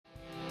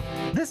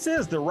This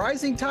is the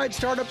Rising Tide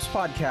Startups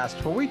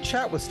podcast, where we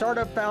chat with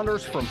startup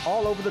founders from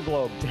all over the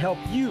globe to help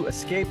you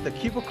escape the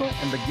cubicle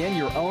and begin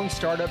your own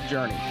startup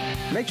journey.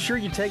 Make sure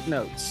you take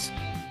notes.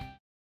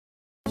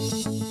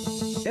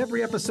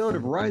 Every episode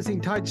of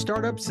Rising Tide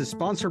Startups is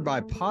sponsored by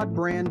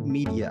Podbrand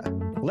Media.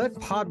 Let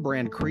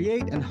Podbrand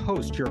create and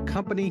host your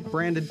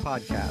company-branded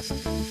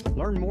podcast.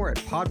 Learn more at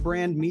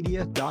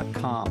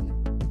podbrandmedia.com.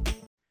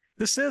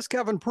 This is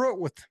Kevin Pruitt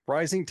with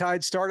Rising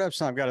Tide Startups,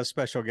 and I've got a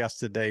special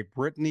guest today,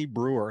 Brittany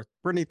Brewer.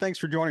 Brittany, thanks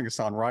for joining us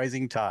on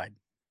Rising Tide.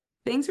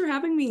 Thanks for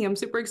having me. I'm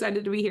super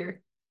excited to be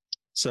here.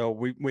 So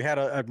we had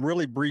a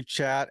really brief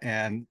chat,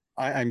 and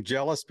I'm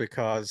jealous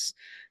because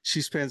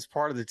she spends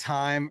part of the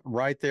time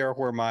right there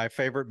where my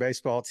favorite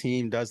baseball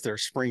team does their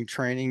spring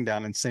training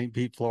down in St.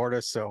 Pete, Florida.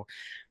 So,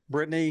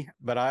 Brittany,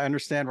 but I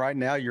understand right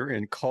now you're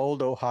in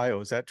cold Ohio.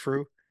 Is that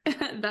true?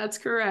 That's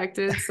correct.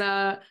 It's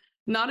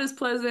not as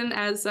pleasant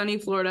as sunny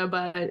Florida,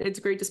 but it's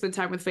great to spend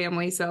time with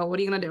family. So what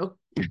are you going to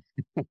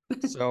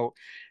do? So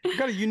you've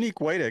got a unique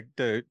way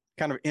to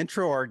kind of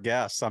intro our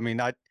guests. I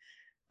mean,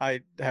 I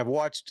have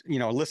watched,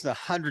 listen to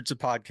hundreds of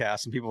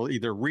podcasts, and people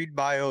either read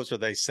bios or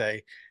they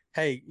say,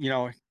 hey,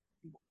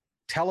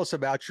 tell us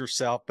about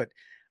yourself. But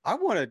I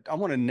want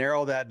to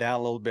narrow that down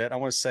a little bit. I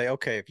want to say,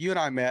 okay, if you and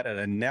I met at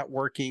a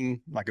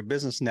networking, like a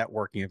business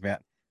networking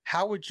event,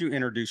 how would you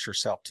introduce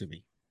yourself to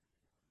me?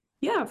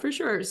 Yeah, for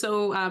sure.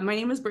 So my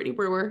name is Brittany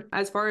Brewer.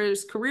 As far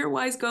as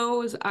career-wise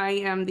goes, I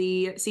am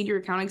the senior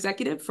account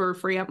executive for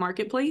FreeUp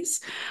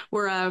Marketplace.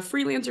 We're a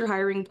freelancer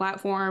hiring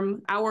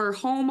platform. Our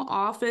home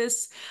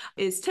office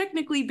is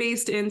technically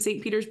based in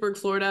St. Petersburg,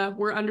 Florida.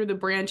 We're under the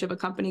branch of a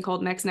company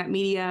called NextNet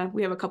Media.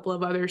 We have a couple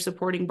of other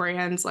supporting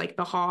brands like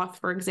the Hoth,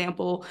 for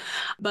example.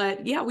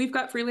 But yeah, we've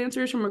got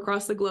freelancers from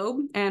across the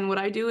globe. And what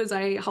I do is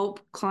I help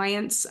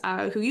clients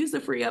who use the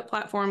FreeUp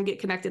platform get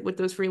connected with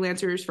those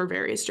freelancers for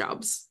various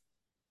jobs.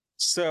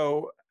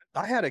 So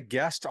I had a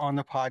guest on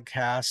the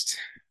podcast,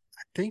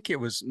 I think it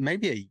was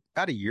maybe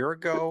about a year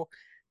ago,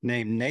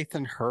 named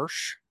Nathan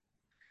Hirsch,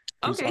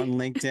 who's on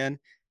LinkedIn.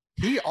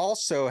 He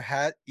also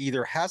has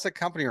a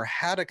company or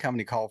had a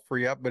company called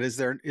FreeUp, but is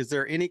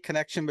there any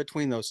connection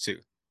between those two?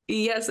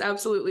 Yes,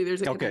 absolutely.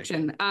 There's a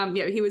connection.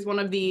 Yeah, he was one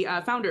of the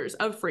founders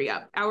of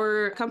FreeUp.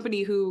 Our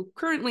company who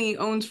currently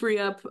owns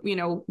FreeUp,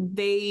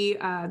 they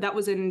that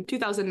was in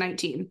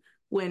 2019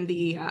 when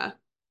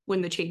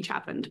the change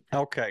happened.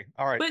 Okay.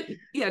 All right. But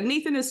yeah,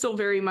 Nathan is still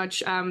very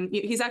much,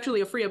 he's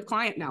actually a FreeUp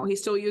client now. He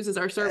still uses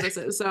our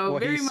services. So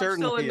very much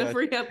still in the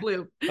FreeUp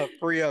loop. A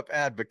FreeUp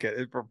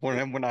advocate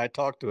when I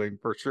talked to him,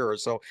 for sure.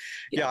 So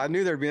yeah, I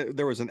knew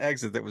there was an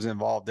exit that was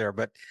involved there.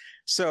 But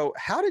so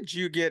how did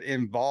you get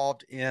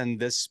involved in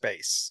this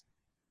space?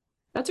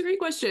 That's a great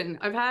question.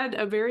 I've had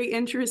a very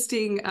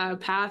interesting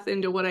path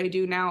into what I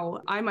do now.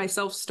 I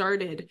myself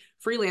started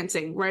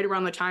freelancing right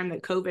around the time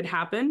that COVID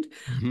happened.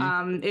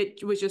 Mm-hmm.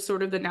 It was just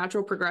sort of the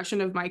natural progression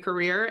of my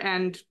career.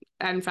 And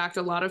in fact,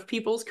 a lot of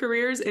people's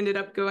careers ended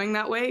up going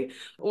that way,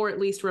 or at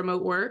least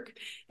remote work.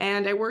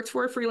 And I worked as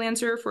a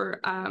freelancer for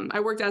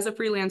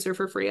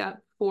FreeUp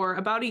for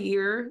about a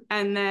year.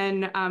 And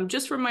then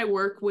just from my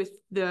work with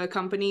the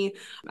company,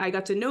 I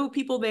got to know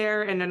people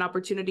there, and an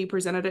opportunity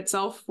presented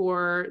itself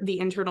for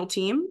the internal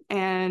team.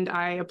 And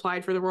I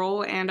applied for the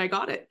role and I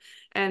got it.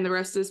 And the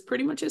rest is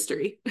pretty much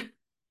history.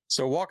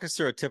 So walk us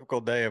through a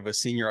typical day of a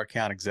senior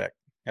account exec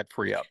at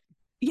FreeUp.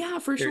 Yeah,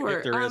 for sure.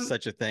 If there is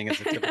such a thing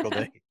as a typical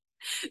day.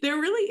 There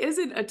really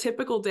isn't a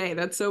typical day.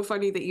 That's so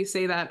funny that you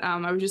say that.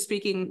 I was just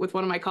speaking with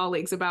one of my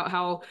colleagues about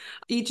how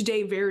each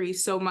day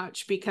varies so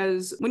much,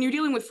 because when you're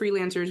dealing with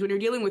freelancers, when you're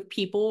dealing with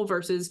people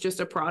versus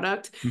just a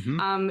product,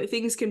 mm-hmm.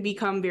 Things can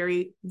become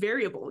very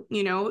variable.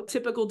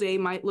 Typical day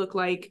might look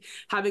like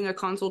having a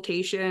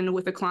consultation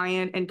with a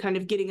client and kind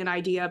of getting an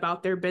idea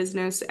about their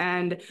business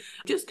and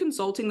just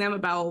consulting them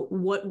about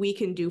what we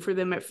can do for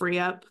them at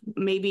FreeUp.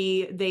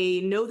 Maybe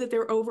they know that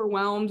they're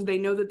overwhelmed. They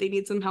know that they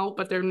need some help,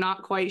 but they're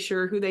not quite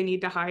sure who they need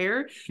to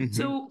hire. Mm-hmm.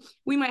 So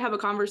we might have a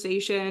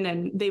conversation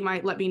and they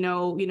might let me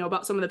know,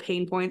 about some of the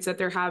pain points that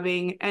they're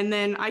having. And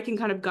then I can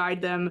kind of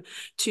guide them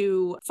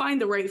to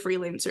find the right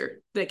freelancer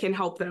that can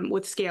help them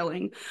with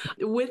scaling.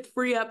 With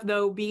FreeUp,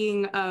 though,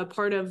 being a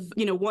part of,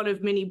 one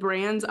of many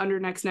brands under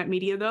NextNet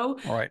Media, though,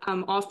 right.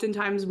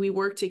 Oftentimes we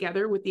work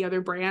together with the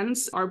other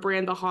brands. Our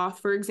brand, the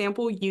Hoth, for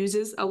example,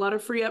 uses a lot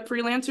of FreeUp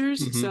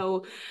freelancers. Mm-hmm.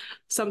 So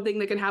something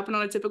that can happen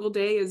on a typical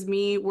day is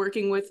me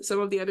working with some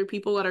of the other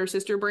people at our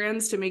sister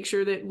brands to make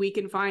sure that we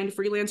can find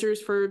freelancers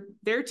for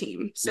their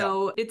team.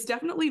 So It's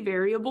definitely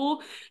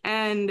variable.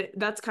 And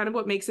that's kind of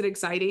what makes it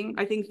exciting.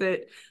 I think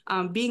that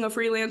being a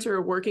freelancer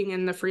or working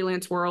in the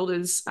freelance world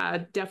is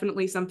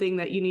definitely something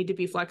that you need to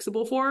be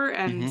flexible for.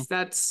 And mm-hmm.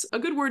 that's a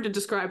good word to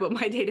describe what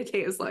my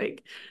day-to-day is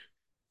like.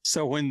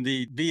 So when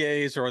the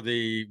VAs or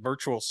the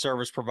virtual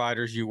service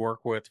providers you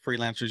work with,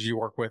 freelancers you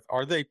work with,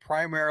 are they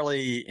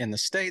primarily in the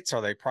States?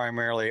 Are they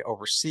primarily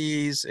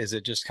overseas? Is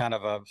it just kind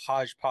of a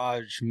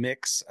hodgepodge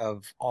mix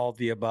of all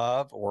the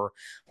above? Or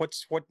what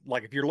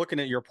like if you're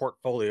looking at your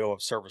portfolio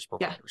of service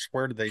providers,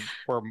 where do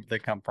they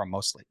come from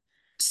mostly?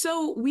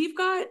 So we've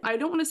got, I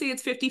don't want to say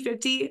it's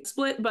 50-50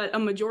 split, but a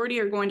majority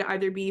are going to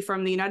either be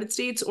from the United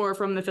States or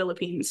from the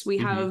Philippines. We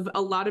have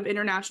a lot of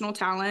international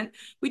talent.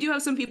 We do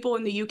have some people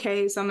in the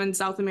UK, some in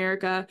South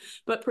America,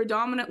 but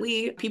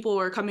predominantly people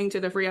are coming to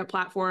the FreeUp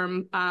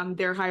platform.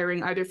 They're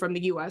hiring either from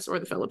the US or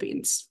the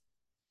Philippines.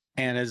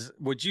 And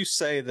would you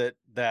say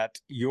that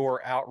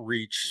your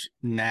outreach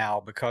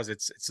now, because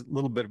it's a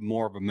little bit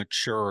more of a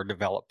mature,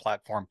 developed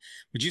platform,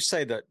 would you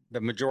say that the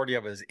majority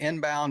of it is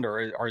inbound, or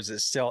is it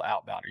still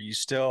outbound? Are you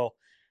still,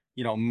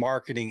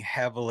 marketing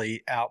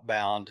heavily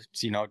outbound,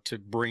 to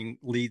bring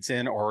leads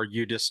in, or are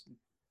you just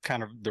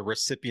kind of the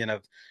recipient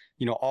of,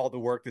 all the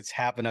work that's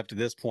happened up to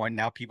this point?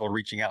 Now people are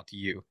reaching out to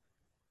you.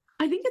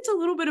 I think it's a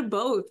little bit of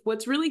both.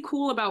 What's really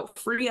cool about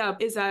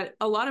FreeUp is that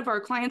a lot of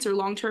our clients are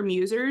long-term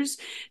users,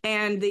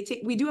 and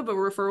we do have a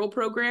referral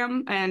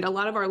program, and a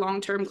lot of our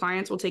long-term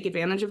clients will take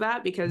advantage of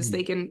that because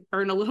they can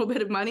earn a little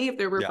bit of money if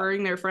they're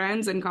referring their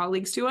friends and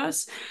colleagues to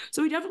us.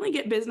 So we definitely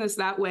get business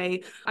that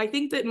way. I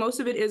think that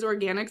most of it is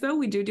organic, though.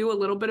 We do a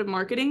little bit of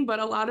marketing, but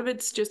a lot of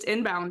it's just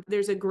inbound.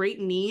 There's a great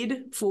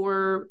need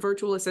for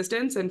virtual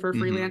assistants and for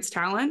freelance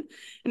talent.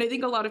 And I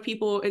think a lot of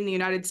people in the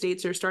United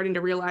States are starting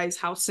to realize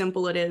how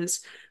simple it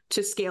is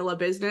to scale a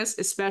business,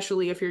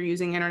 especially if you're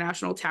using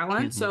international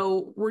talent.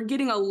 So we're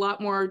getting a lot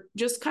more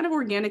just kind of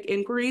organic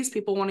inquiries,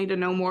 people wanting to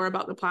know more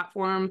about the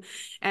platform.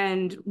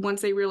 And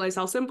once they realize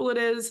how simple it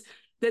is,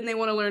 then they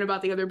want to learn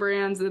about the other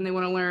brands. Then they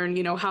want to learn,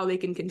 how they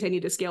can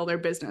continue to scale their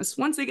business.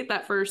 Once they get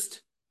that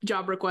first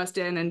job request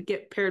in and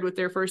get paired with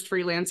their first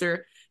freelancer,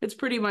 it's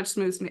pretty much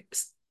smooth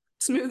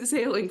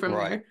sailing from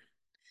there.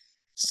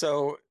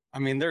 So, I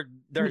mean,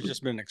 there's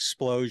just been an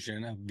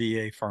explosion of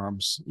VA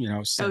firms,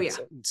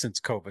 since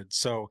COVID.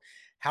 So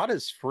how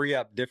does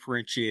FreeUp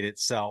differentiate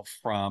itself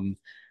from,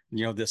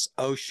 this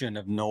ocean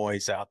of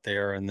noise out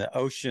there and the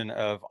ocean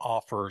of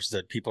offers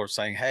that people are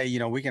saying, hey,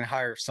 we can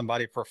hire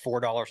somebody for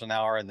 $4 an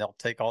hour and they'll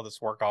take all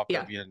this work off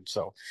of you. And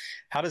so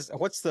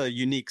what's the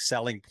unique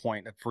selling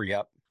point of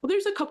FreeUp? Well,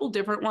 there's a couple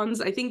different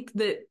ones. I think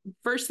that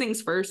first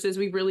things first is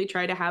we really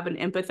try to have an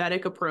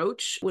empathetic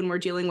approach when we're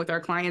dealing with our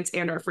clients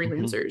and our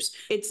freelancers.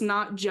 It's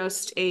not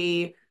just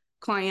a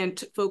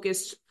client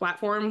focused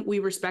platform. We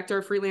respect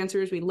our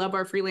freelancers. We love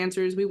our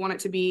freelancers. We want it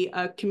to be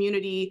a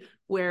community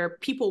where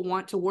people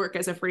want to work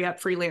as a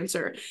FreeUp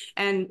freelancer.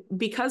 And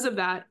because of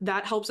that,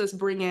 that helps us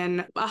bring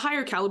in a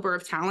higher caliber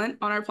of talent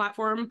on our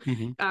platform.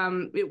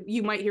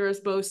 You might hear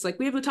us boast, like,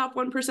 we have the top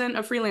 1%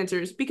 of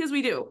freelancers, because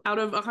we do. Out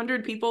of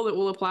 100 people that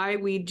will apply,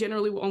 we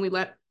generally will only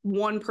let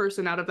one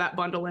person out of that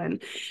bundle in.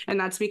 And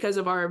that's because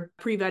of our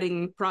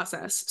pre-vetting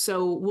process.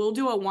 So we'll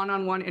do a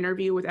one-on-one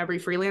interview with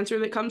every freelancer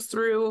that comes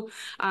through.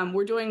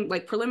 We're doing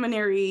like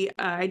preliminary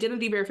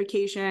identity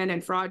verification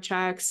and fraud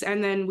checks.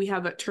 And then we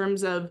have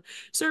terms of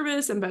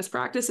service and best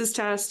practices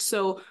tests.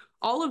 So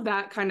all of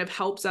that kind of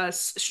helps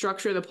us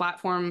structure the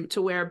platform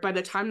to where by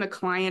the time the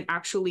client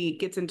actually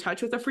gets in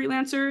touch with a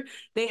freelancer,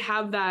 they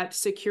have that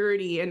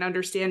security and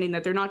understanding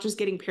that they're not just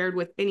getting paired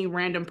with any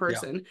random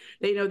person.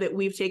 They know that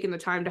we've taken the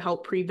time to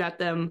help pre-vet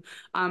them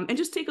and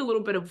just take a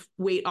little bit of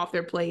weight off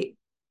their plate.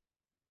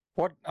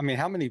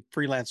 How many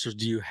freelancers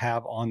do you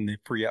have on the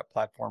FreeUp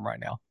platform right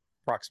now,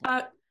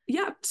 approximately?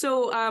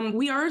 So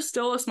we are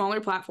still a smaller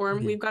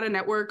platform. We've got a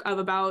network of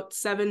about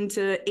 7,000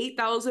 to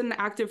 8,000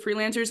 active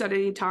freelancers at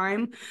any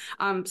time.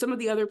 Some of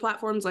the other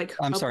platforms like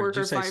Upwork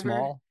or Fiverr.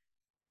 Small?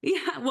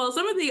 Yeah, well,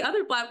 some of the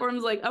other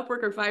platforms like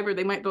Upwork or Fiverr,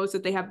 they might boast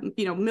that they have,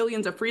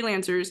 millions of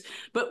freelancers.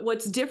 But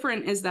what's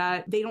different is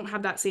that they don't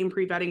have that same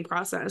pre-vetting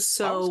process.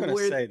 So I was going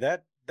to say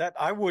that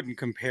I wouldn't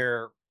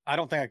compare. I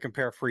don't think I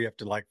compare FreeUp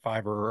to like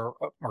Fiverr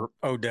or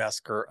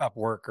Odesk or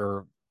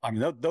Upwork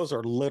those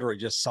are literally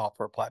just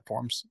software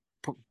platforms.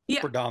 They're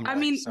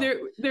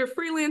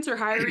freelancer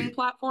hiring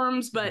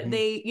platforms, but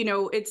they,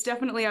 it's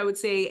definitely, I would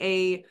say,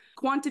 a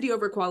quantity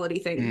over quality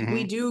thing.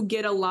 We do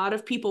get a lot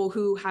of people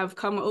who have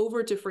come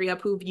over to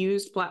FreeUp who've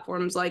used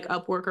platforms like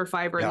Upwork or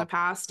Fiverr in the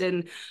past.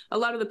 And a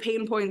lot of the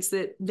pain points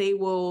that they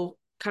will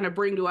kind of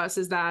bring to us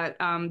is that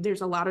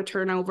there's a lot of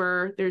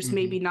turnover. There's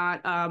maybe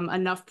not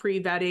enough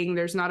pre-vetting.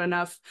 There's not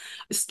enough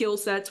skill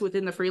sets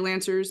within the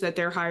freelancers that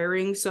they're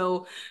hiring.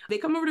 So they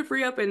come over to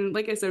FreeUp, and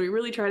like I said, we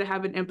really try to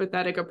have an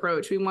empathetic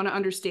approach. We want to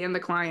understand the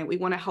client. We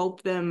want to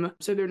help them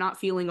so they're not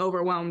feeling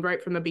overwhelmed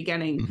right from the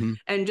beginning,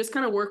 and just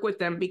kind of work with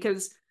them,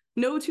 because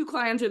no two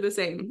clients are the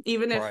same.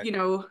 Even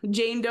if,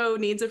 Jane Doe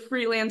needs a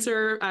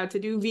freelancer to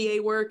do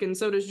VA work, and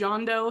so does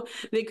John Doe,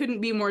 they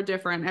couldn't be more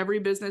different. Every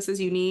business is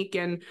unique.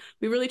 And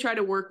we really try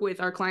to work with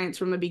our clients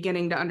from the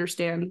beginning to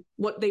understand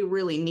what they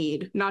really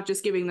need, not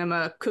just giving them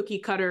a cookie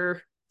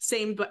cutter,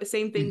 same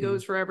thing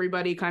goes for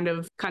everybody kind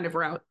of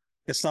route.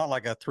 It's not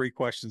like a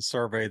 3-question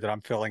survey that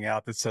I'm filling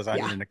out that says I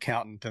need an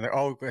accountant, and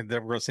we're going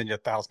to send you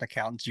 1,000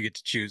 accountants. You get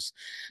to choose,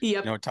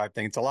 type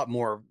thing. It's a lot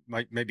more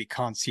maybe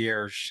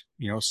concierge,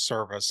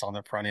 service on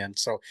the front end.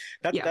 So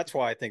that's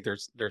why I think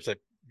there's a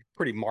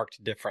pretty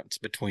marked difference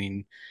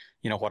between,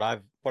 what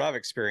I've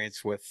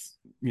experienced with,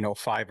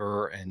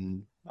 Fiverr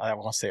and I don't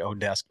want to say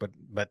Odesk,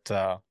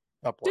 but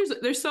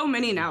Upwork. There's so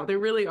many now. There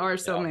really are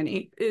so Yeah.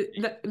 many.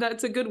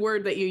 That's a good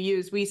word that you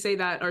use. We say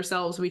that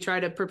ourselves. We try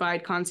to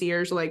provide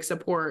concierge like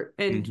support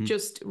and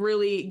just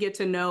really get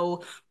to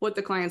know what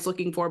the client's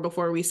looking for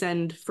before we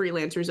send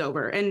freelancers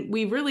over. And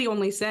we really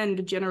only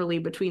send generally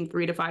between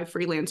 3 to 5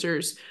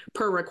 freelancers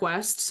per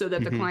request so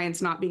that the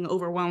client's not being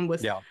overwhelmed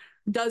with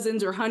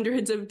dozens or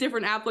hundreds of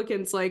different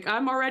applicants. Like,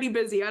 I'm already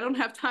busy. I don't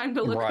have time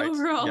to look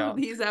over all of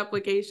these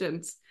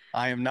applications.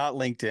 I am not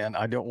LinkedIn.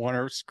 I don't want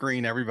to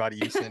screen everybody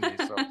you send me.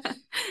 So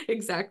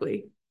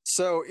exactly.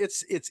 So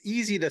it's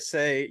easy to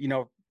say,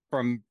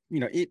 from,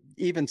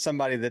 even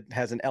somebody that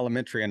has an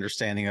elementary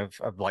understanding of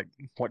like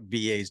what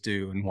VAs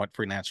do and what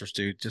freelancers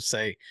do, just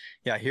say,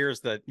 yeah,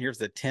 here's the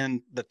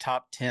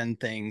top 10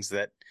 things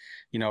that,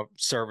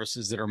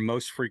 services that are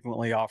most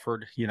frequently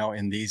offered,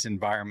 in these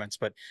environments.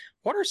 But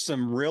what are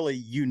some really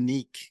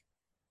unique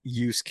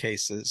use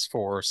cases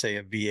for, say,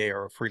 a VA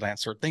or a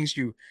freelancer, things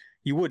you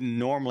wouldn't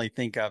normally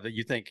think of that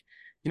you think,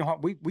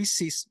 what, we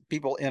see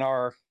people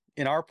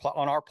on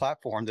our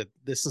platform that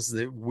this is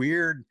the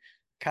weird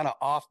kind of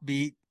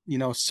offbeat,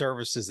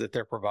 services that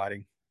they're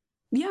providing?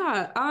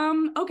 Yeah.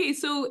 Okay.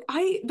 So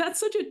that's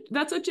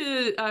such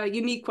a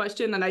unique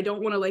question, and I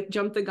don't want to like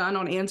jump the gun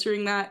on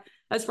answering that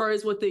as far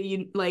as what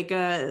the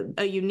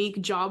a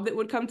unique job that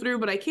would come through.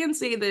 But I can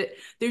say that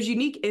there's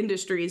unique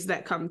industries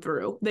that come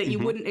through that you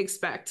wouldn't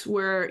expect,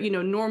 where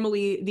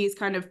normally these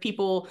kind of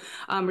people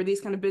or these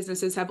kind of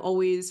businesses have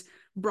always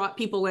brought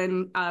people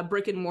in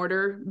brick and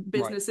mortar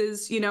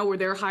businesses, where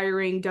they're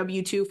hiring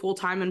W-2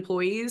 full-time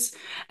employees.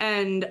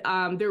 And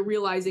they're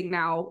realizing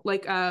now,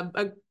 like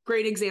a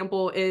great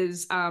example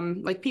is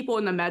like people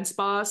in the med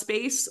spa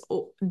space.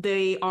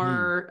 They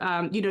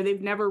are,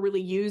 they've never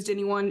really used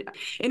anyone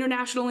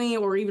internationally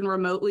or even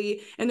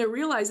remotely. And they're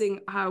realizing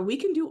we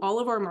can do all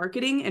of our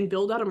marketing and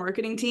build out a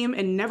marketing team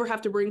and never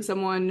have to bring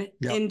someone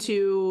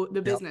into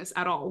the business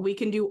at all. We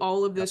can do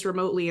all of this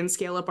remotely and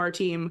scale up our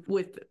team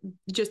with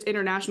just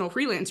international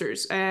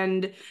freelancers.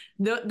 And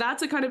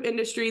that's a kind of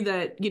industry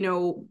that,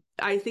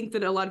 I think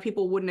that a lot of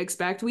people wouldn't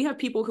expect. We have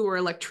people who are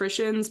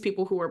electricians,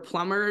 people who are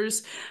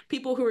plumbers,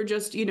 people who are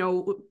just,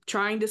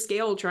 trying to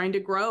scale, trying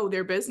to grow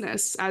their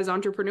business as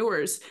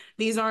entrepreneurs.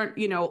 These aren't,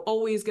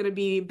 always going to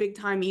be big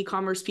time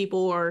e-commerce people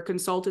or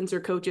consultants or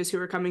coaches who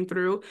are coming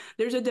through.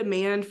 There's a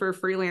demand for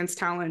freelance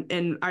talent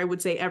in, I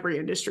would say, every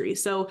industry.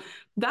 So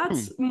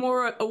that's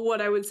more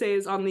what I would say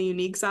is on the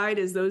unique side,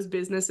 is those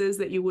businesses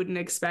that you wouldn't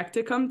expect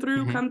to come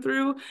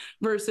through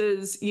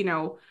versus,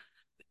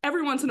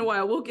 every once in a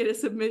while, we'll get a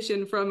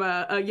submission from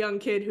a young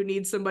kid who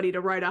needs somebody to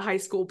write a high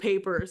school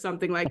paper or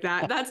something like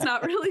that. That's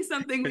not really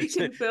something we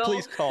can fill.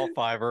 Please call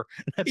Fiverr.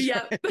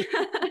 Yep.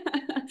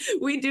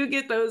 We do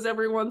get those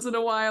every once in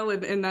a while,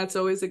 and that's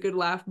always a good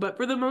laugh. But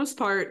for the most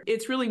part,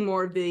 it's really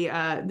more of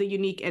the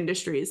unique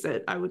industries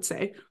that I would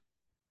say.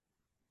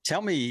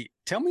 Tell me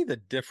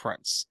the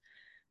difference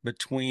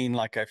between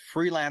like a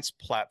freelance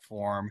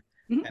platform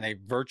and a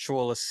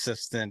virtual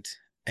assistant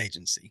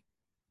agency.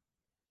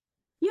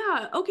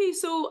 Yeah. Okay.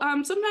 So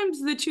sometimes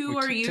the two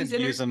are used.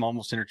 Use them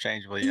almost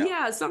interchangeably.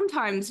 Yeah,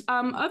 sometimes.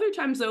 Other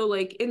times, though,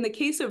 like in the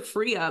case of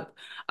FreeUp,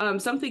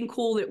 something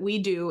cool that we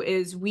do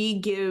is we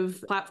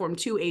give platform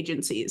to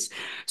agencies.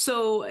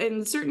 So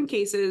in certain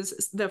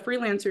cases, the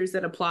freelancers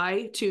that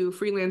apply to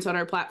freelance on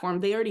our platform,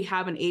 they already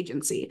have an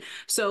agency.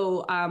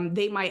 So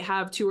they might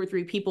have 2 or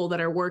 3 people that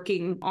are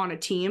working on a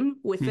team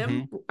with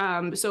them.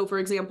 So for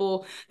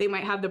example, they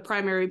might have the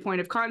primary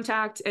point of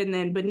contact, and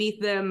then beneath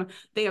them,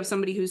 they have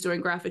somebody who's doing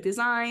graphic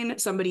design,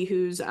 somebody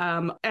who's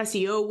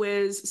SEO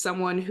whiz,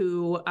 someone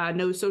who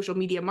knows social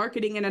media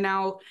marketing in and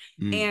out.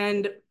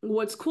 And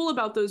what's cool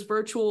about those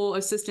virtual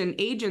assistant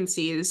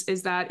agencies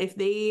is that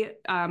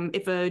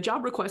if a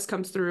job request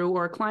comes through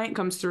or a client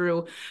comes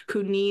through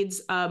who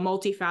needs a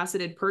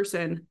multifaceted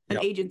person, an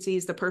agency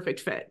is the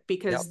perfect fit,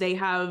 because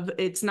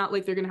it's not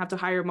like they're going to have to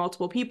hire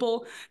multiple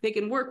people. They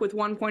can work with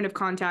one point of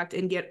contact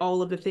and get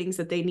all of the things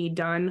that they need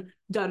done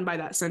by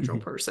that central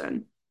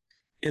person.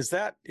 Is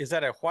that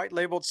a white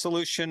labeled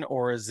solution,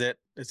 or is it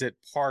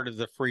part of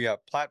the FreeUp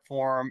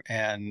platform?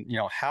 And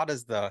how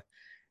does the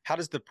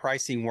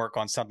pricing work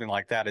on something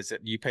like that? Is it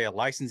you pay a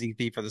licensing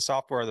fee for the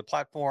software or the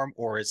platform,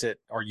 or is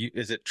it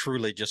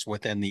truly just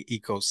within the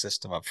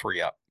ecosystem of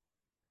FreeUp?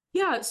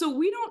 Yeah, so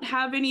we don't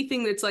have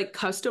anything that's like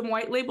custom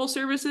white label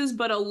services,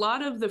 but a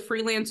lot of the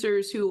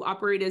freelancers who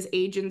operate as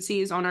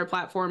agencies on our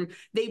platform,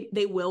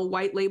 they will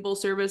white label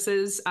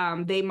services.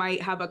 They might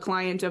have a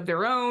client of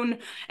their own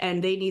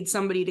and they need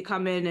somebody to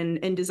come in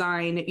and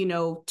design,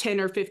 10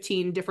 or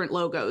 15 different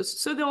logos.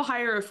 So they'll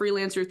hire a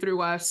freelancer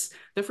through us.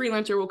 The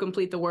freelancer will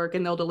complete the work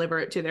and they'll deliver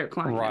it to their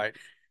client. Right.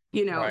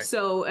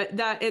 So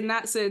that in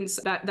that sense,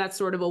 that's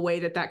sort of a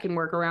way that can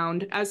work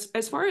around.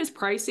 As far as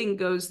pricing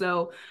goes,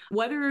 though,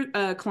 whether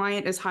a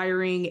client is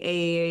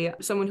hiring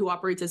someone who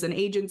operates as an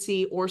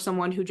agency or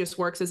someone who just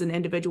works as an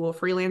individual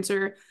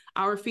freelancer,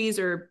 our fees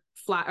are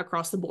flat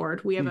across the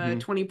board. We have a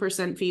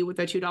 20% fee with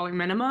a $2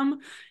 minimum,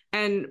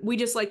 and we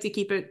just like to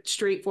keep it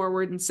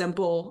straightforward and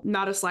simple,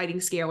 not a sliding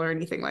scale or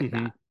anything like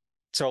that.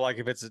 So like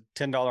if it's a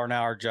 $10 an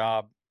hour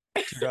job,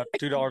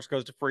 $2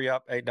 goes to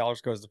FreeUp,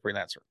 $8 goes to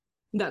freelancer.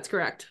 That's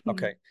correct.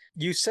 Okay.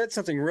 You said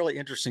something really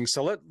interesting.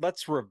 So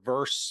let's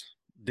reverse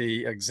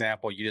the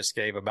example you just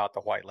gave about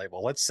the white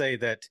label. Let's say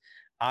that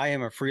I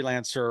am a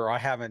freelancer, or I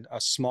have a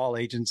small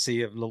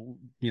agency of a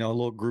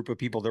little group of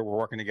people that we're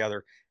working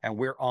together, and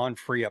we're on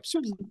FreeUp's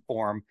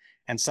platform,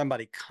 and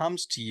somebody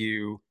comes to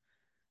you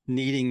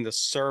needing the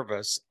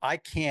service. I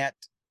can't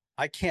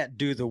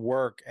do the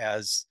work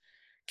as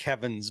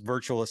Kevin's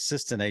virtual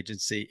assistant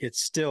agency. It's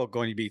still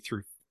going to be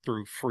through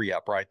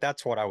FreeUp, right?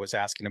 That's what I was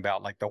asking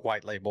about, like the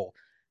white label.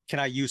 Can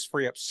I use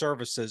FreeUp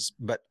services,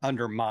 but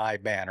under my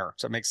banner?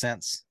 Does that make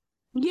sense?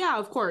 Yeah,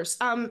 of course.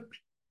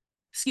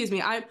 Excuse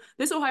me.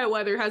 This Ohio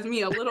weather has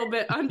me a little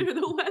bit under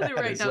the weather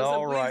right now.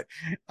 All right.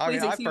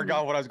 I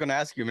forgot what I was going to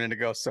ask you a minute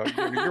ago, so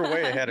you're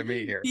way ahead of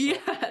me here. So.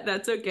 Yeah,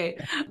 that's okay.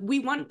 We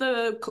want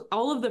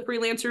all of the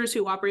freelancers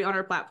who operate on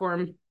our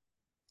platform,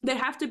 they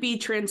have to be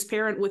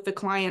transparent with the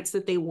clients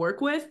that they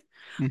work with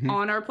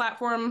on our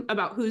platform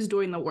about who's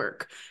doing the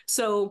work.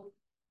 So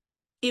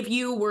if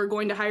you were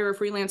going to hire a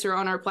freelancer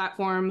on our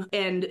platform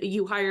and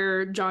you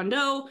hire John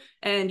Doe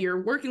and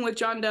you're working with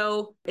John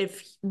Doe,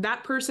 if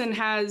that person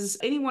has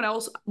anyone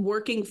else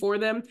working for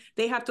them,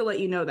 they have to let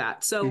you know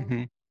that. So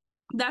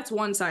that's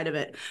one side of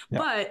it. Yeah.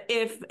 But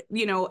if,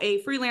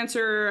 a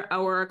freelancer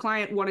or a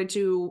client wanted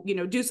to,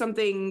 do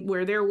something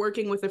where they're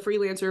working with a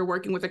freelancer,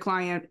 working with a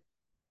client,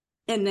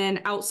 and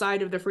then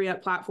outside of the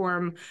FreeUp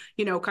platform,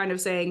 kind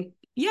of saying,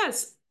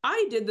 yes,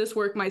 I did this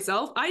work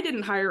myself. I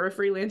didn't hire a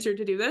freelancer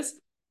to do this.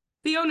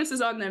 The onus is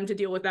on them to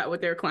deal with that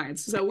with their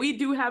clients. So we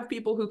do have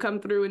people who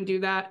come through and do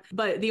that.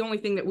 But the only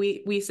thing that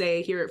we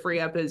say here at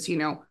FreeUp is,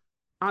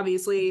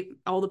 obviously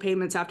all the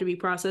payments have to be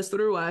processed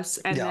through us.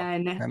 And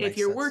then if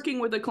you're working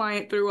with a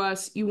client through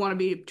us, you want to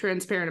be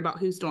transparent about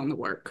who's doing the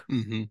work.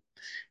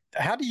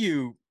 How do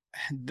you,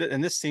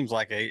 and this seems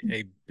like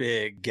a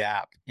big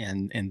gap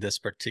in this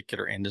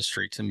particular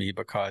industry to me,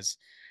 because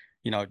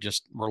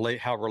just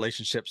how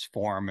relationships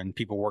form and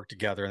people work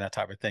together and that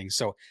type of thing.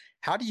 So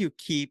how do you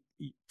keep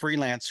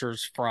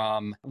freelancers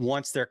from,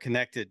 once they're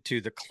connected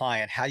to the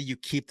client, how do you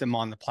keep them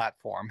on the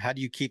platform? How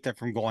do you keep them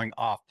from going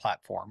off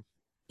platform?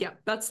 Yeah,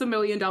 that's the $1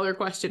 million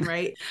question,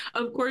 right?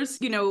 Of course,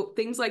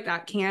 things like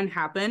that can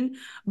happen,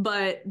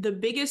 but the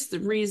biggest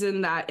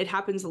reason that it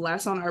happens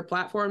less on our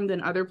platform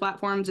than other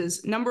platforms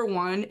is, number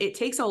one, it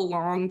takes a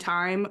long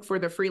time for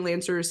the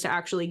freelancers to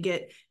actually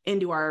get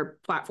into our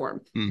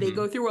platform. They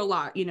go through a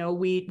lot. We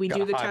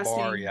do the testing.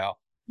 Bar, yeah.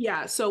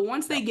 Yeah. So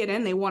once they get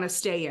in, they want to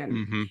stay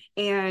in.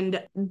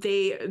 And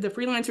the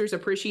freelancers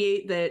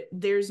appreciate that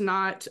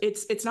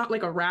it's not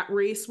like a rat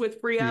race with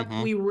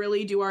FreeUp. We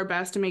really do our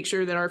best to make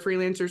sure that our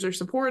freelancers are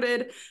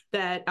supported,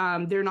 that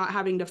they're not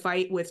having to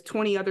fight with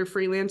 20 other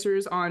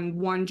freelancers on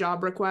one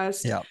job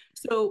request. Yeah.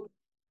 So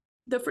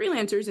the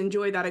freelancers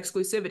enjoy that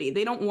exclusivity.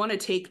 They don't want to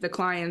take the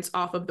clients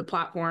off of the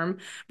platform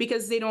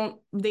because they don't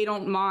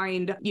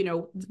mind,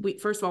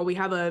 first of all, we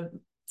have a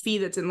fee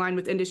that's in line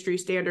with industry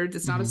standards.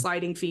 It's not a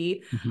sliding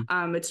fee.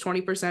 It's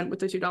 20% with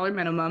the $2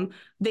 minimum.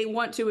 They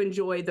want to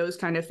enjoy those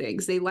kind of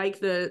things. They like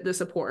the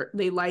support.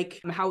 They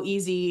like how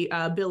easy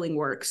billing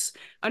works.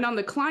 And on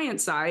the client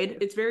side,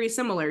 it's very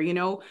similar.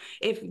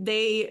 If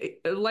they,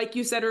 like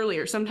you said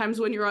earlier,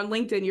 sometimes when you're on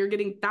LinkedIn, you're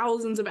getting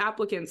thousands of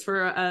applicants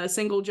for a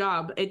single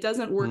job. It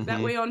doesn't work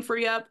that way on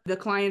FreeUp. The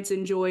clients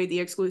enjoy the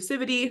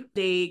exclusivity.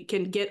 They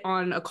can get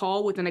on a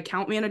call with an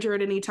account manager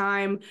at any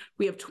time.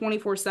 We have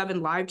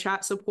 24/7 live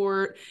chat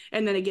support.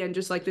 And then again,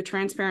 just like the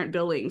transparent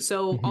billing.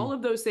 So all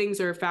of those things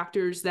are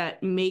factors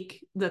that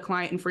make the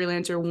client and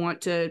freelancer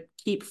want to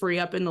keep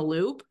FreeUp in the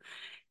loop.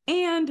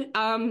 And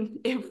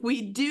if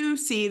we do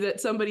see that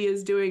somebody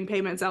is doing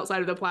payments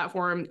outside of the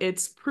platform,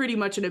 it's pretty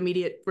much an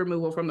immediate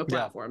removal from the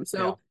platform.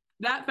 So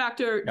that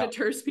factor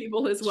deters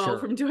people as well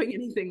from doing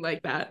anything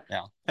like that.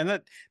 Yeah.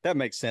 And that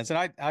makes sense.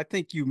 And I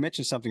think you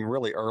mentioned something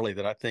really early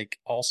that I think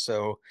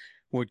also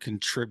would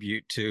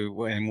contribute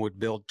to and would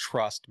build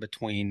trust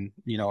between,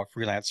 a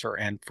freelancer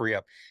and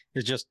FreeUp,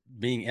 is just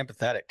being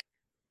empathetic,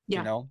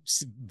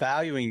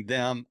 valuing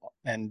them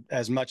and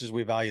as much as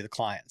we value the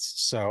clients.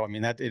 So, I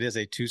mean, that it is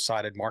a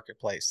two-sided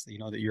marketplace,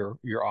 that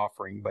you're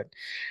offering. But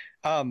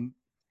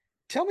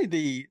tell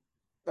me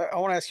I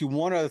want to ask you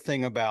one other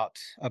thing about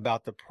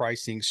the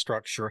pricing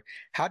structure.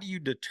 How do you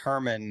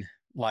determine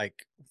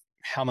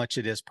how much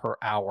it is per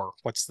hour?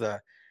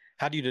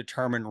 How do you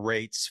determine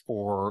rates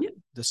for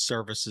the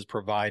services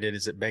provided?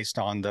 Is it based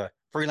on the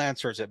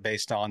freelancer? Is it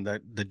based on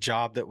the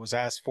job that was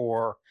asked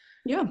for?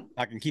 Yeah.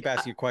 I can keep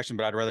asking you a question,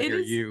 but I'd rather hear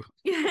you.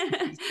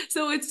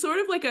 So it's sort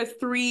of like a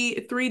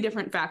three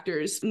different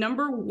factors.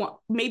 Number one,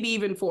 maybe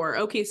even four.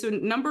 Okay. So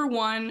number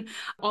one,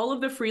 all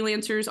of the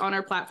freelancers on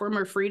our platform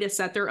are free to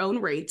set their own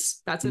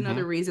rates. That's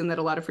another reason that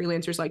a lot of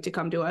freelancers like to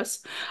come to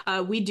us.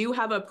 We do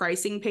have a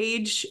pricing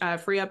page,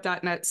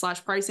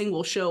 freeup.net/pricing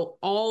will show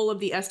all of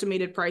the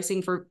estimated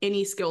pricing for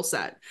any skill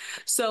set.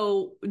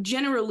 So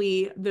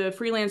generally the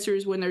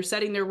freelancers, when they're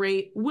setting their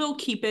rate, will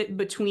keep it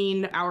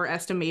between our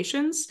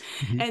estimations.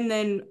 And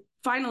then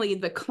finally,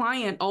 the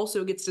client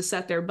also gets to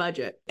set their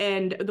budget.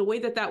 And the way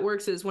that that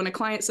works is when a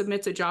client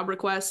submits a job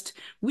request,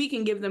 we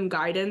can give them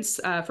guidance.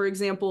 For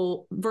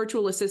example,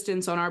 virtual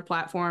assistants on our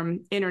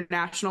platform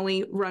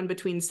internationally run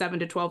between $7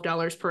 to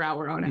 $12 per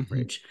hour on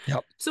average.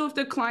 Yep. So if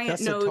the client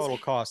That's knows the total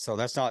cost, so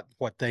that's not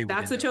what they would.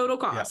 that's the total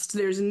cost.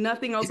 Yep. There's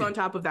nothing else on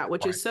top of that,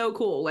 which is so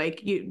cool.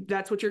 Like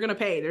that's what you're going to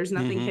pay. There's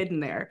nothing hidden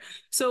there.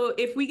 So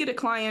if we get a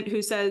client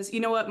who says, you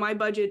know what, my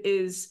budget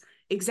is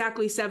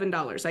exactly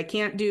 $7. I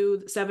can't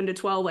do 7 to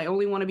 12. I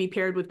only want to be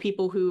paired with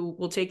people who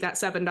will take that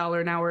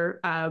 $7 an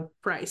hour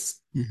price.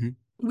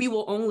 We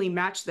will only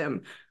match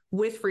them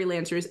with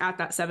freelancers at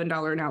that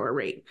 $7 an hour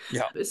rate.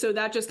 Yeah. So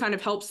that just kind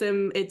of helps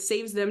them. It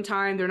saves them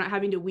time. They're not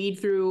having to weed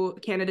through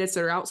candidates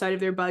that are outside of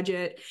their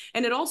budget.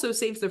 And it also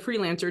saves the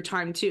freelancer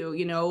time too.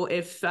 You know,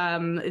 if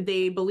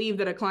they believe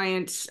that a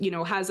client, you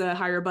know, has a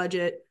higher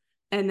budget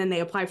and then they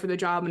apply for the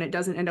job and it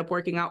doesn't end up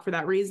working out for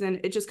that reason,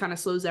 it just kind of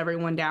slows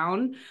everyone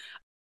down.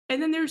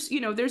 And then there's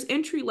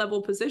entry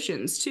level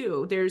positions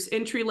too. There's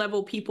entry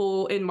level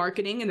people in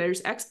marketing and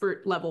there's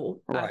expert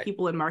level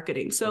people in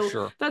marketing.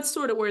 So that's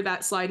sort of where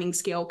that sliding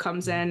scale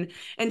comes in.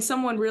 And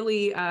someone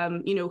really,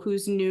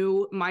 who's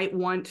new might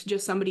want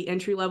just somebody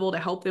entry level to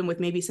help them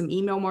with maybe some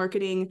email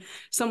marketing.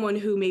 Someone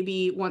who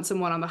maybe wants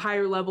someone on the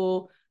higher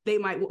level, they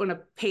might want to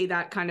pay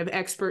that kind of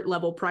expert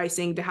level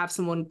pricing to have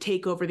someone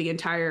take over the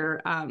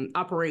entire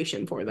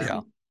operation for them.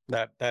 Yeah.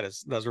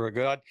 That's really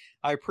good.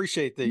 I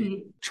appreciate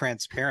the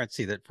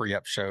transparency that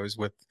FreeUp shows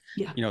with,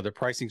 the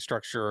pricing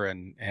structure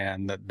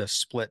and the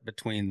split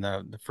between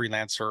the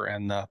freelancer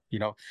and the,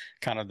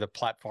 kind of the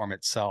platform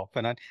itself.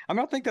 And I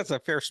don't think that's a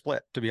fair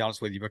split, to be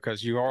honest with you,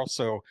 because you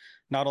also,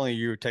 not only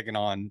you're taking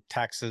on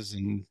taxes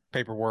and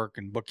paperwork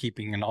and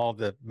bookkeeping and all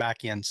the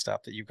back end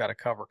stuff that you've got to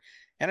cover,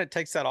 and it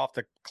takes that off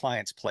the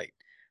client's plate.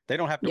 They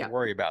don't have to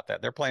worry about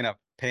that. They're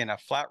paying a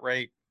flat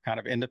rate, kind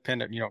of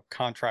independent,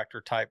 contractor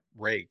type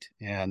rate,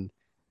 and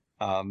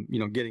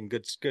getting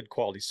good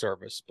quality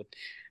service. But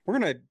we're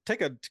going to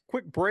take a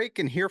quick break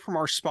and hear from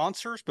our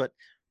sponsors. But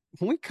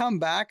when we come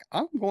back,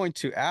 I'm going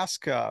to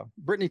ask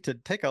Brittany to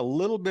take a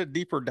little bit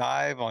deeper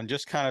dive on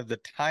just kind of the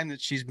time that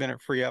she's been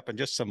at FreeUp and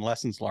just some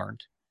lessons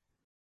learned.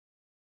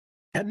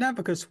 At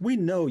Navicus, we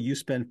know you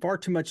spend far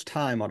too much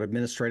time on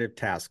administrative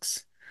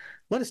tasks.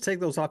 Let us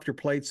take those off your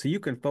plate so you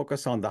can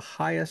focus on the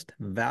highest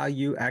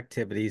value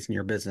activities in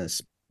your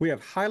business. We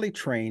have highly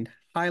trained,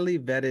 highly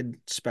vetted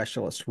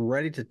specialists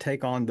ready to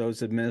take on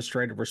those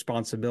administrative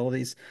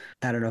responsibilities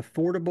at an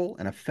affordable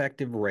and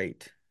effective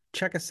rate.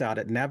 Check us out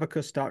at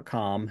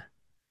navicus.com,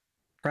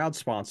 proud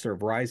sponsor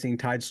of Rising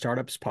Tide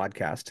Startups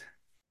podcast.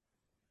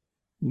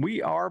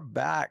 We are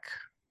back.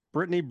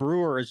 Brittany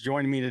Brewer is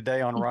joining me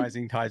today on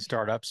Rising Tide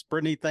Startups.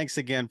 Brittany, thanks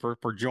again for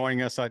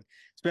joining us.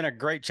 It's been a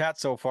great chat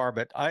so far,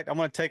 but I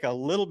want to take a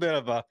little bit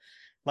of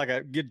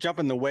jump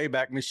in the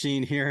Wayback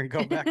Machine here and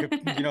go back, a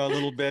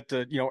little bit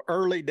to,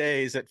 early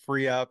days at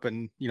FreeUp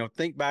and,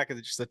 think back at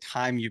just the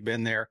time you've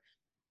been there.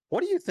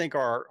 What do you think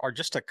are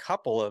just a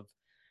couple of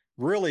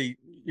really,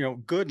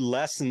 good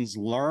lessons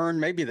learned,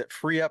 maybe that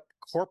FreeUp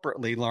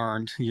corporately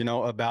learned,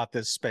 about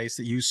this space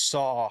that you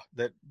saw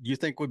that you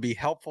think would be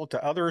helpful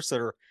to others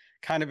that are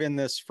kind of in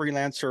this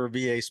freelancer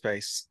VA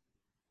space?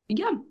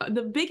 Yeah,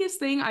 the biggest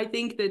thing I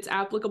think that's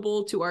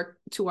applicable to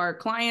our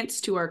clients,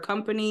 to our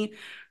company,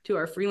 to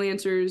our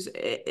freelancers,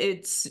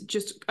 it's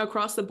just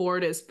across the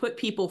board is put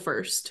people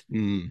first.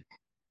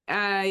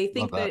 I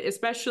think that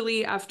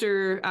especially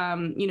after,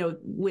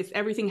 with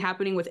everything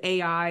happening with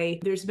AI,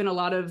 there's been a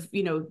lot of,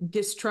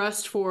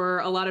 distrust for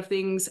a lot of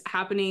things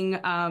happening,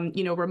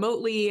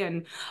 remotely,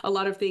 and a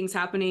lot of things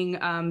happening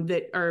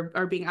that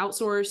are being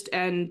outsourced.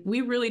 And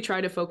we really try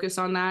to focus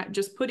on that,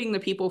 just putting the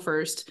people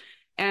first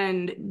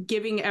and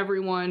giving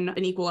everyone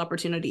an equal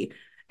opportunity.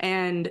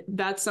 And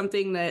that's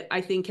something that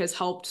I think has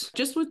helped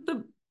just with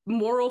the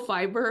moral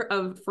fiber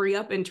of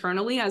FreeUp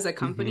internally as a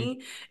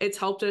company. It's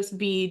helped us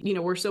be,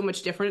 we're so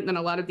much different than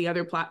a lot of the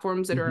other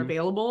platforms that are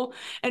available.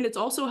 And it's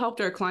also helped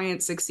our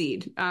clients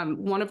succeed.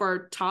 One of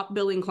our top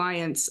billing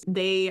clients,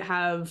 they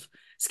have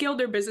scaled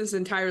their business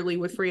entirely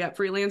with FreeUp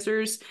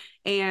freelancers.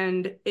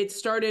 And it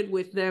started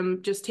with them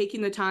just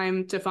taking the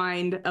time to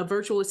find a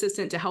virtual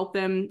assistant to help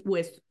them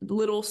with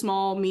little,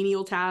 small,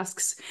 menial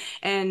tasks.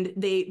 And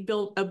they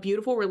built a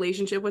beautiful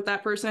relationship with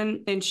that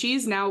person. And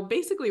she's now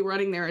basically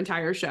running their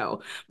entire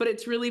show. But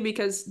it's really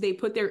because they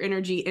put their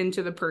energy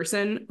into the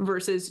person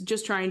versus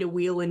just trying to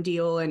wheel and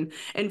deal and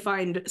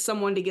find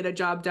someone to get a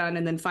job done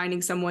and then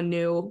finding someone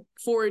new.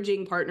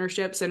 Forging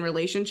partnerships and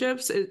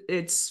relationships,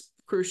 it's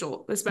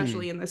crucial,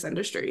 especially in this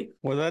industry.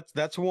 Well,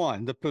 that's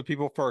one, to put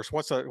people first.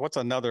 What's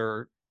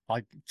another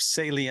like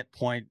salient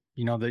point,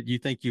 that you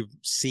think you've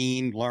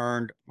seen,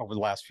 learned over the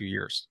last few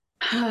years?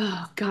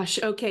 Oh, gosh.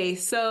 Okay.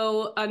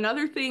 So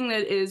another thing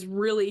that is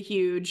really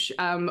huge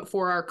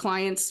for our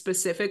clients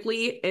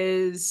specifically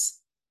is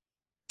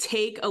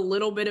take a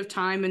little bit of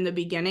time in the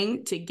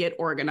beginning to get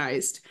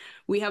organized.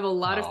 We have a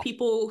lot of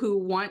people who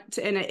want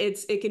to, and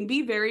it can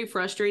be very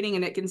frustrating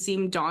and it can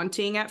seem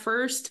daunting at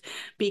first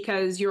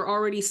because you're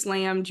already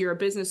slammed, you're a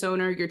business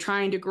owner, you're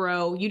trying to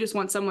grow, you just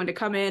want someone to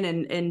come in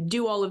and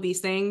do all of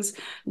these things.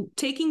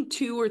 Taking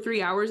 2 or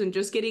 3 hours and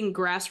just getting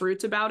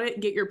grassroots about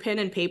it, get your pen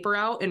and paper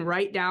out and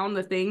write down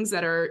the things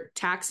that are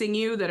taxing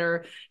you, that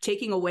are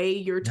taking away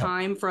your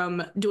time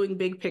from doing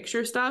big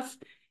picture stuff.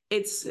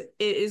 It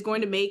is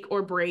going to make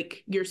or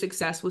break your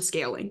success with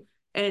scaling.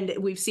 And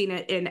we've seen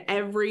it in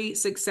every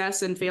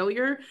success and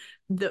failure.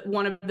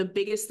 One of the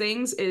biggest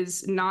things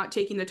is not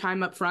taking the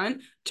time up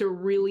front to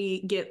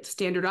really get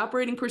standard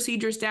operating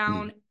procedures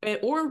down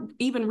or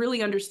even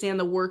really understand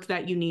the work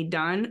that you need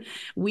done.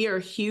 We are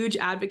huge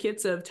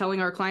advocates of telling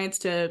our clients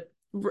to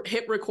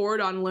hit record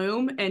on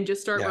Loom and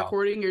just start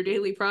recording your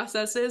daily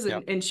processes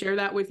and share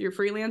that with your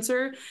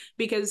freelancer,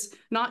 because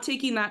not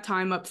taking that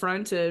time up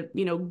front to,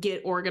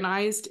 get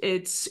organized,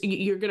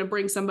 you're going to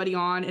bring somebody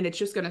on and it's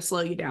just going to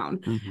slow you down.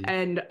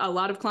 And a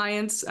lot of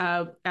clients,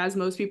 as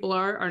most people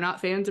are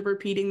not fans of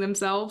repeating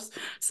themselves.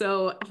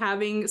 So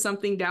having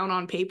something down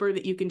on paper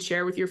that you can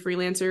share with your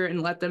freelancer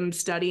and let them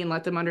study and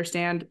let them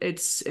understand,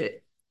 it's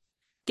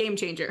game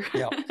changer.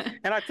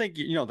 And I think,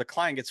 the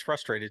client gets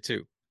frustrated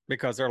too,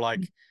 because they're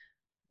like,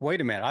 wait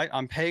a minute,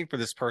 I'm paying for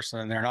this person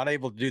and they're not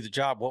able to do the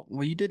job. Well,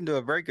 you didn't do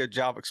a very good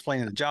job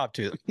explaining the job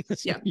to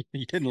them.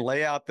 You didn't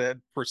lay out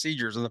the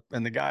procedures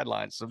and the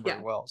guidelines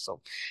very well. So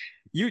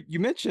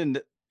you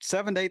mentioned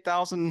 7,000 to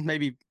 8,000,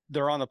 maybe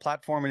they're on the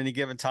platform at any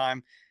given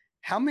time.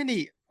 How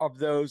many of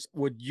those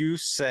would you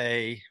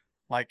say,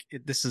 like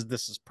this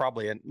is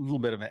probably a little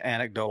bit of an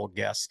anecdotal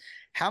guess,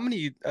 how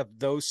many of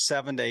those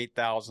 7,000 to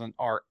 8,000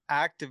 are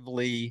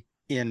actively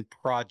in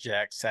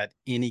projects at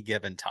any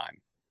given time?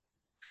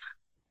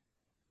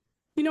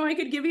 I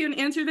could give you an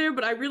answer there,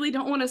 but I really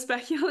don't want to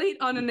speculate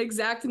on an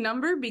exact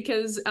number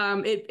because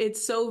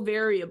it's so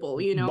variable,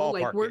 Ballpark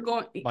like we're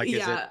going,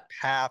 is it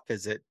half?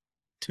 Is it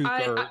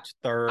 2/3,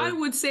 third? I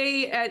would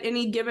say at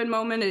any given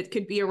moment, it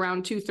could be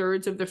around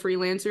 2/3 of the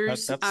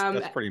freelancers.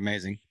 That's pretty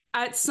amazing.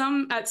 At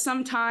some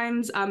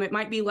times, it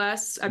might be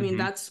less. I mean,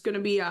 that's going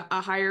to be a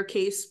higher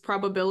case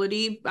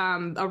probability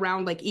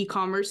around like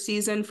e-commerce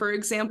season, for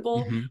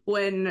example,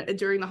 when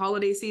during the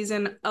holiday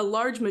season, a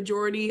large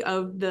majority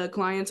of the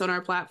clients on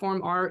our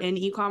platform are in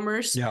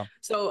e-commerce.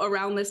 So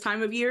around this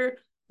time of year,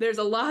 there's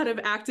a lot of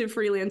active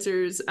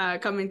freelancers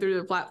coming through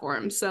the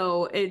platform.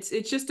 So it's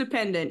just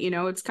dependent,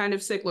 it's kind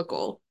of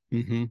cyclical.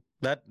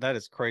 That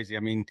is crazy.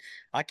 I mean,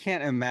 I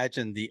can't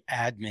imagine the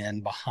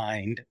admin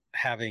behind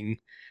having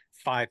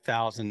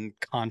 5,000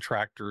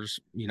 contractors,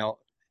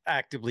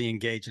 actively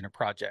engaged in a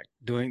project,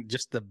 doing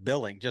just the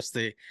billing, just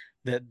the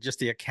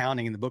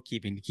accounting and the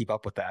bookkeeping to keep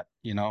up with that,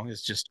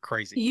 it's just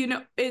crazy.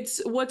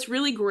 It's what's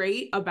really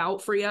great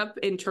about FreeUp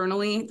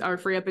internally, our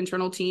FreeUp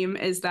internal team,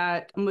 is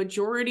that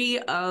majority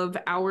of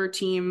our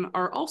team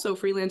are also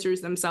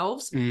freelancers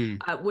themselves,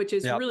 which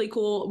is really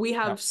cool. We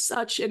have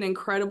such an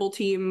incredible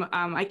team.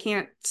 I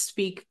can't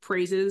speak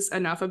praises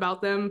enough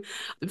about them.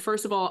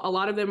 First of all, a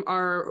lot of them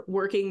are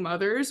working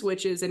mothers,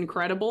 which is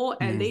incredible.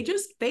 And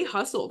they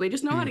hustle. They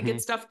just know how to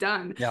get stuff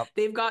done.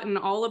 They've gotten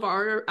all of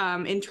our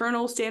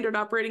internal standard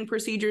operating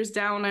procedures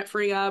down at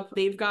FreeUp.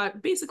 They've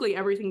got basically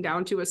everything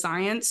down to a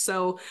science.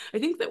 So I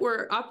think that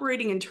we're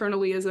operating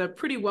internally as a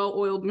pretty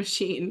well-oiled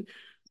machine.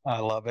 I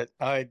love it.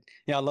 I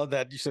love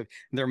that. You said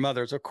they're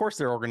mothers. Of course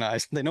they're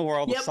organized. They know where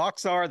all the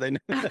socks are. They know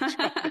that's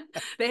right.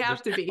 They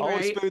have to be,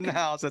 always right? Food in the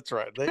house. That's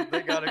right.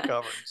 They got it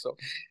covered. So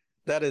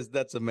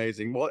that's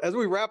amazing. Well, as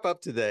we wrap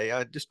up today,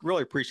 I just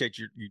really appreciate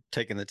you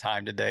taking the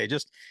time today.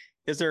 Just,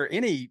 is there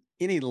any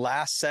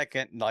last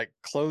second, like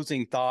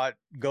closing thought,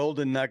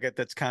 golden nugget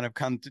that's kind of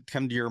come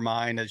to your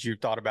mind as you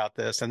thought about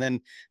this? And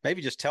then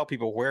maybe just tell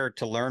people where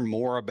to learn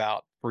more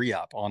about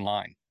FreeUp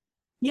online.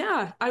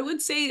 Yeah, I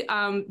would say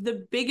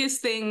the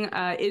biggest thing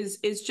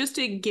is just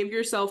to give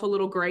yourself a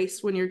little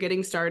grace when you're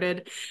getting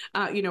started.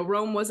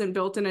 Rome wasn't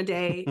built in a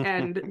day,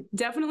 and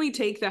definitely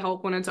take the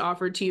help when it's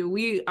offered to you.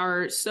 We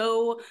are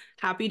so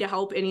happy to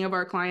help any of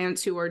our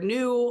clients who are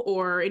new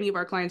or any of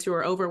our clients who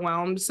are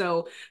overwhelmed.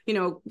 So,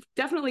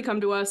 definitely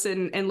come to us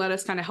and let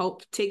us kind of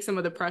help take some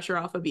of the pressure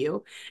off of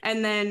you.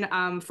 And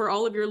then for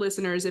all of your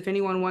listeners, if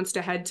anyone wants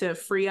to head to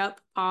freeuppod.com,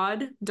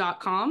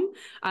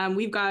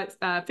 we've got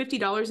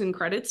 $50 in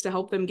credits to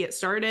help them get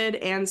started,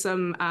 and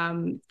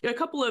a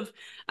couple of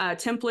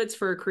templates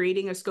for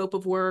creating a scope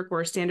of work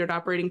or a standard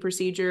operating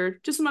procedure,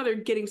 just some other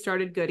getting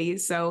started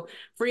goodies. So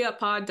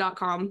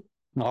freeuppod.com.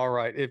 All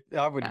right.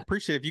 I would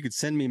appreciate if you could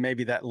send me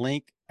maybe that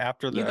link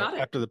after the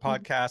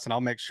podcast, and I'll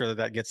make sure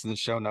that gets in the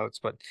show notes.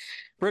 But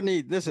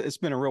Brittany, it's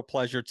been a real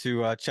pleasure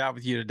to chat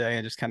with you today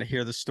and just kind of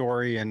hear the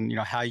story and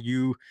how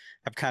you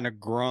have kind of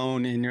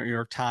grown in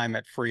your time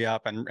at FreeUp,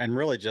 and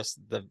really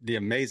just the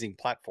amazing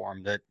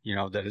platform that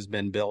that has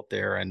been built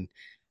there, and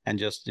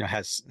just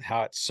has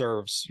how it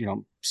serves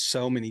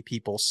so many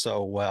people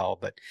so well.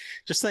 But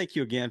just thank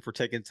you again for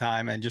taking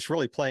time and just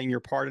really playing your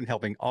part in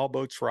helping all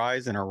boats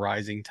rise in a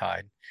rising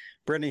tide.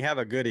 Brittany, have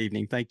a good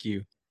evening. Thank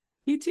you.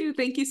 You too.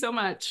 Thank you so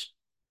much.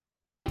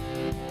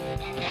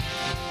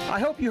 I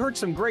hope you heard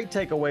some great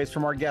takeaways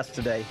from our guests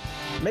today.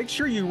 Make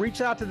sure you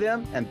reach out to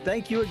them, and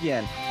thank you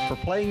again for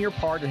playing your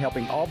part in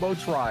helping all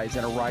boats rise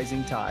in a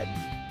rising tide.